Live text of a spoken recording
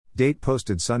Date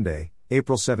posted Sunday,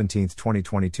 April 17,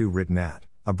 2022. Written at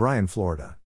O'Brien,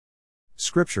 Florida.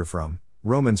 Scripture from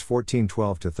Romans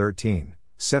 14:12-13,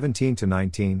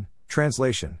 17-19,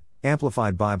 translation,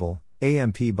 Amplified Bible,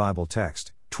 AMP Bible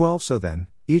text, 12. So then,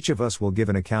 each of us will give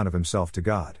an account of himself to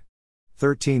God.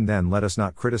 13. Then let us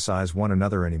not criticize one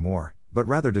another anymore, but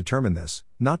rather determine this,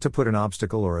 not to put an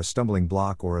obstacle or a stumbling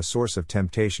block or a source of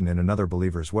temptation in another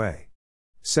believer's way.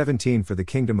 17. For the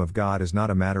kingdom of God is not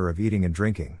a matter of eating and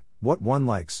drinking, what one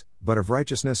likes, but of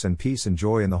righteousness and peace and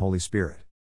joy in the Holy Spirit.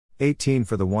 18.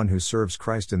 For the one who serves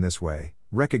Christ in this way,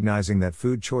 recognizing that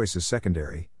food choice is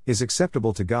secondary, is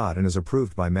acceptable to God and is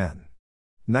approved by men.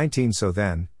 19. So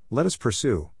then, let us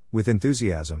pursue, with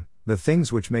enthusiasm, the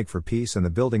things which make for peace and the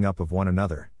building up of one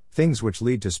another, things which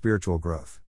lead to spiritual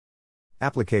growth.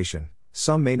 Application.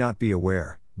 Some may not be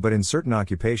aware, but in certain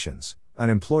occupations, an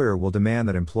employer will demand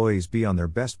that employees be on their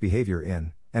best behavior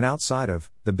in, and outside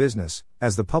of, the business,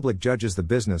 as the public judges the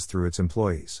business through its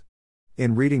employees.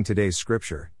 In reading today's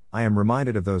scripture, I am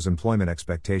reminded of those employment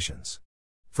expectations.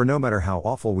 For no matter how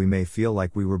awful we may feel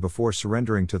like we were before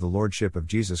surrendering to the Lordship of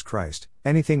Jesus Christ,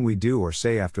 anything we do or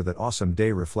say after that awesome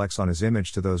day reflects on His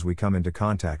image to those we come into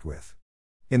contact with.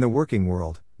 In the working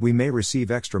world, we may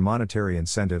receive extra monetary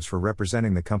incentives for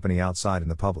representing the company outside in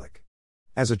the public.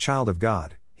 As a child of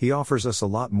God, He offers us a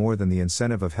lot more than the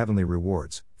incentive of heavenly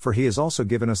rewards, for He has also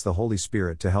given us the Holy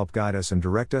Spirit to help guide us and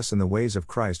direct us in the ways of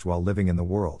Christ while living in the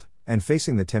world, and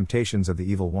facing the temptations of the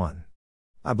evil one.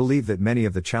 I believe that many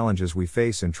of the challenges we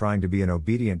face in trying to be an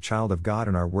obedient child of God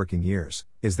in our working years,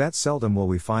 is that seldom will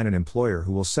we find an employer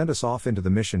who will send us off into the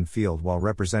mission field while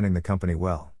representing the company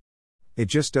well. It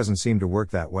just doesn't seem to work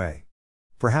that way.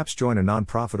 Perhaps join a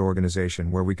non-profit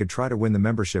organization where we could try to win the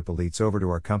membership elites over to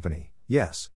our company,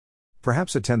 yes.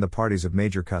 Perhaps attend the parties of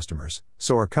major customers,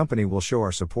 so our company will show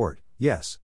our support,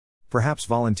 yes. Perhaps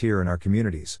volunteer in our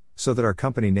communities, so that our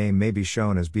company name may be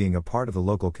shown as being a part of the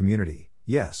local community,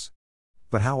 yes.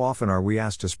 But how often are we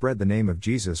asked to spread the name of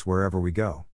Jesus wherever we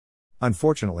go?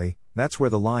 Unfortunately, that's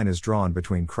where the line is drawn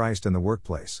between Christ and the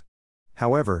workplace.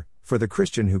 However, for the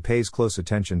Christian who pays close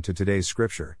attention to today's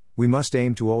scripture, we must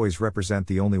aim to always represent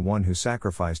the only one who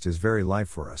sacrificed His very life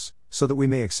for us, so that we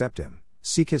may accept Him,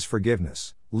 seek His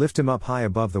forgiveness, lift Him up high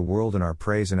above the world in our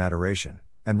praise and adoration,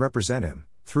 and represent Him,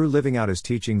 through living out His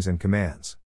teachings and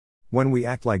commands. When we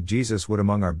act like Jesus would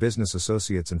among our business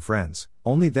associates and friends,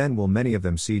 only then will many of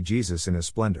them see Jesus in His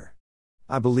splendor.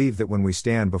 I believe that when we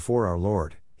stand before our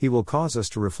Lord, He will cause us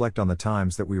to reflect on the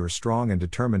times that we were strong and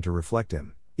determined to reflect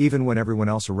Him, even when everyone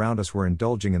else around us were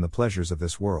indulging in the pleasures of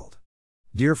this world.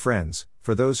 Dear friends,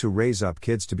 for those who raise up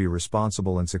kids to be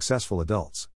responsible and successful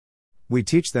adults, we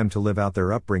teach them to live out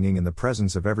their upbringing in the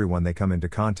presence of everyone they come into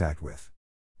contact with.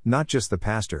 Not just the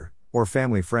pastor, or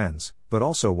family friends, but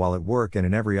also while at work and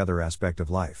in every other aspect of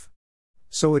life.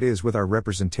 So it is with our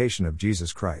representation of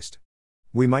Jesus Christ.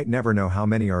 We might never know how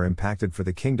many are impacted for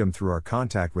the kingdom through our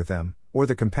contact with them, or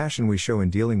the compassion we show in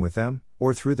dealing with them,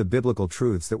 or through the biblical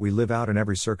truths that we live out in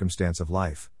every circumstance of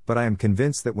life, but I am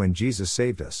convinced that when Jesus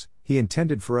saved us, He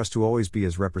intended for us to always be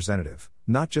His representative,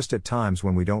 not just at times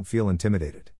when we don't feel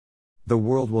intimidated. The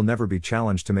world will never be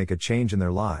challenged to make a change in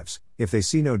their lives, if they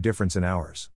see no difference in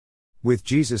ours. With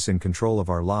Jesus in control of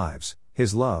our lives,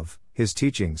 His love, His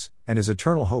teachings, and His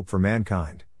eternal hope for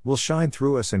mankind, will shine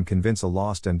through us and convince a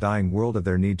lost and dying world of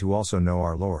their need to also know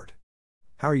our Lord.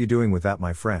 How are you doing with that,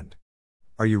 my friend?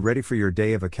 Are you ready for your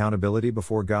day of accountability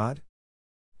before God?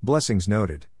 Blessings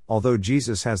noted. Although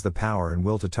Jesus has the power and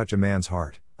will to touch a man's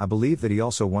heart, I believe that He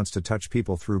also wants to touch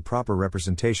people through proper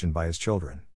representation by His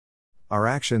children. Our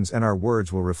actions and our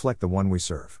words will reflect the one we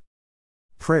serve.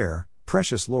 Prayer.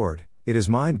 Precious Lord, it is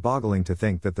mind-boggling to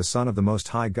think that the Son of the Most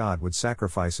High God would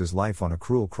sacrifice His life on a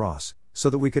cruel cross, so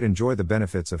that we could enjoy the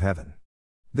benefits of heaven.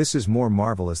 This is more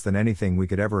marvelous than anything we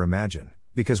could ever imagine,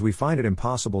 because we find it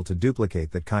impossible to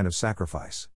duplicate that kind of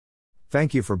sacrifice.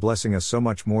 Thank You for blessing us so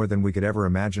much more than we could ever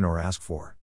imagine or ask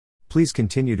for. Please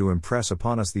continue to impress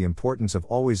upon us the importance of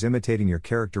always imitating Your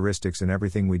characteristics in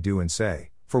everything we do and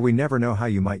say, for we never know how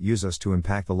You might use us to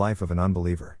impact the life of an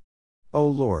unbeliever. O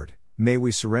Lord, may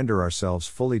we surrender ourselves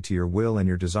fully to Your will and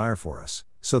Your desire for us,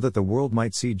 so that the world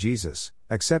might see Jesus,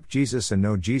 accept Jesus and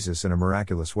know Jesus in a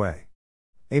miraculous way.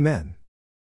 Amen.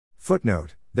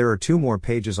 Footnote: there are 2 more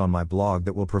pages on my blog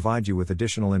that will provide you with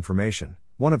additional information,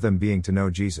 one of them being to know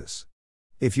Jesus.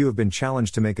 If you have been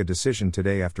challenged to make a decision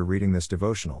today after reading this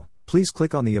devotional, please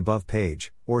click on the above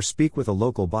page, or speak with a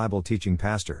local Bible teaching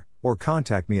pastor, or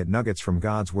contact me at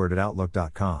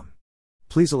nuggetsfromgodsword@outlook.com.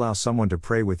 Please allow someone to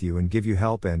pray with you and give you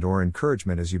help and/or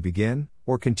encouragement as you begin,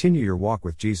 or continue your walk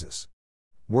with Jesus.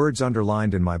 Words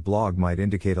underlined in my blog might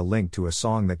indicate a link to a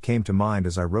song that came to mind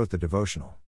as I wrote the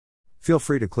devotional. Feel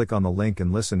free to click on the link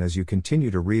and listen as you continue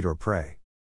to read or pray.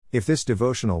 If this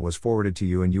devotional was forwarded to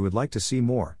you and you would like to see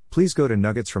more, please go to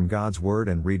Nuggets from God's Word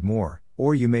and read more,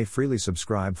 or you may freely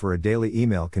subscribe for a daily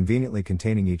email conveniently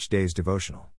containing each day's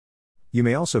devotional. You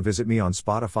may also visit me on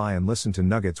Spotify and listen to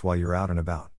Nuggets while you're out and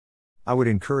about. I would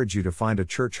encourage you to find a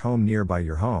church home nearby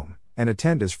your home, and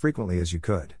attend as frequently as you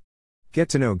could. Get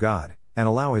to know God, and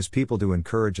allow His people to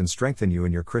encourage and strengthen you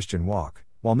in your Christian walk,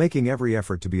 while making every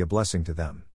effort to be a blessing to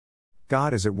them.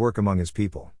 God is at work among His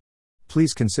people.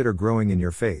 Please consider growing in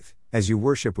your faith, as you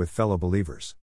worship with fellow believers.